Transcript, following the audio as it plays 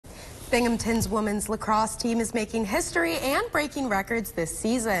Binghamton's women's lacrosse team is making history and breaking records this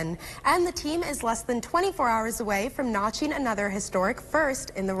season. And the team is less than 24 hours away from notching another historic first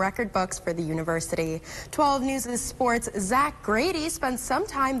in the record books for the university. 12 News' Sports' Zach Grady spent some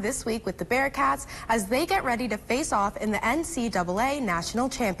time this week with the Bearcats as they get ready to face off in the NCAA National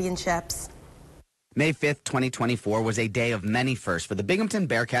Championships. May 5th, 2024 was a day of many firsts for the Binghamton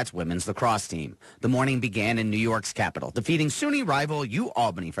Bearcats women's lacrosse team. The morning began in New York's capital, defeating SUNY rival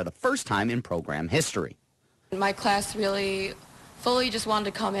UAlbany for the first time in program history. My class really fully just wanted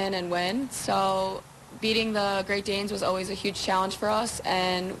to come in and win, so beating the Great Danes was always a huge challenge for us,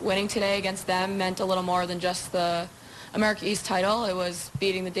 and winning today against them meant a little more than just the America East title. It was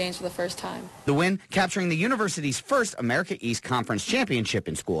beating the Danes for the first time. The win capturing the university's first America East Conference championship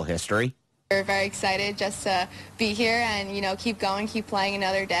in school history. We're very excited just to be here and, keep going, keep playing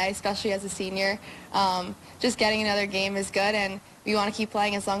another day, especially as a senior. Just getting another game is good, and we want to keep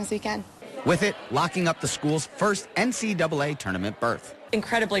playing as long as we can. With it, locking up the school's first NCAA tournament berth.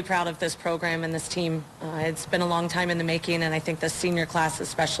 Incredibly proud of this program and this team. It's been a long time in the making, and I think the senior class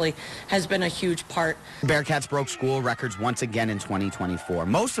especially has been a huge part. The Bearcats broke school records once again in 2024,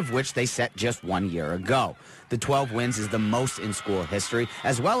 most of which they set just 1 year ago. The 12 wins is the most in school history,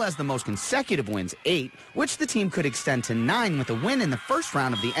 as well as the most consecutive wins, 8, which the team could extend to 9 with a win in the first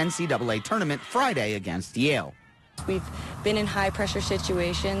round of the NCAA tournament Friday against Yale. We've been in high-pressure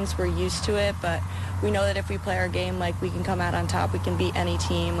situations. We're used to it, but we know that if we play our game, we can come out on top. We can beat any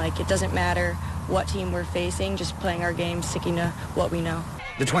team. It doesn't matter what team we're facing, just playing our game, sticking to what we know.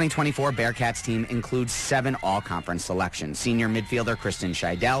 The 2024 Bearcats team includes 7 all-conference selections. Senior midfielder Kristen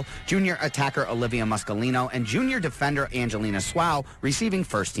Scheidel, junior attacker Olivia Muscolino, and junior defender Angelina Suau receiving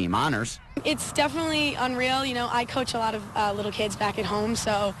first-team honors. It's definitely unreal. I coach a lot of little kids back at home,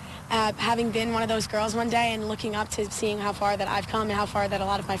 so having been one of those girls one day and looking up to seeing how far that I've come and how far that a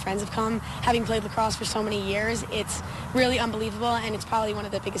lot of my friends have come, having played lacrosse for so many years, it's really unbelievable, and it's probably one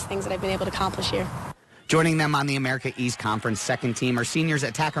of the biggest things that I've been able to accomplish here. Joining them on the America East Conference second team are seniors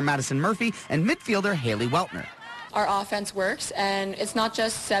attacker Madison Murphy and midfielder Haley Weltner. Our offense works, and it's not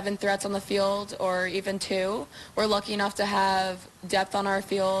just 7 threats on the field or even 2. We're lucky enough to have depth on our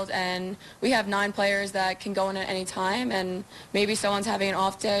field, and we have 9 players that can go in at any time, and maybe someone's having an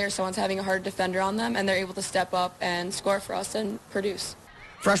off day or someone's having a hard defender on them, and they're able to step up and score for us and produce.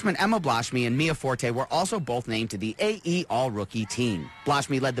 Freshman Emma Bloshme and Mia Forte were also both named to the AE All-Rookie team.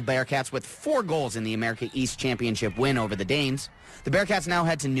 Bloshme led the Bearcats with 4 goals in the America East Championship win over the Danes. The Bearcats now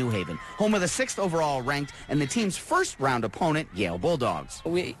head to New Haven, home of the 6th overall ranked and the team's first-round opponent, Yale Bulldogs.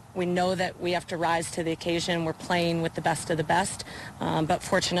 We know that we have to rise to the occasion. We're playing with the best of the best, but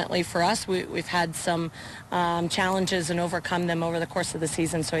fortunately for us, we've had some challenges and overcome them over the course of the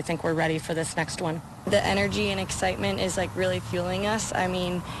season, so I think we're ready for this next one. The energy and excitement is really fueling us.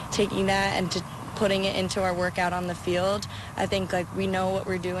 Taking that and putting it into our workout on the field, I think we know what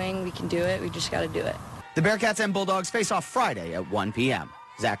we're doing. We can do it. We just got to do it. The Bearcats and Bulldogs face off Friday at 1 p.m.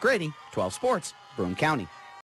 Zach Grady, 12 Sports, Broome County.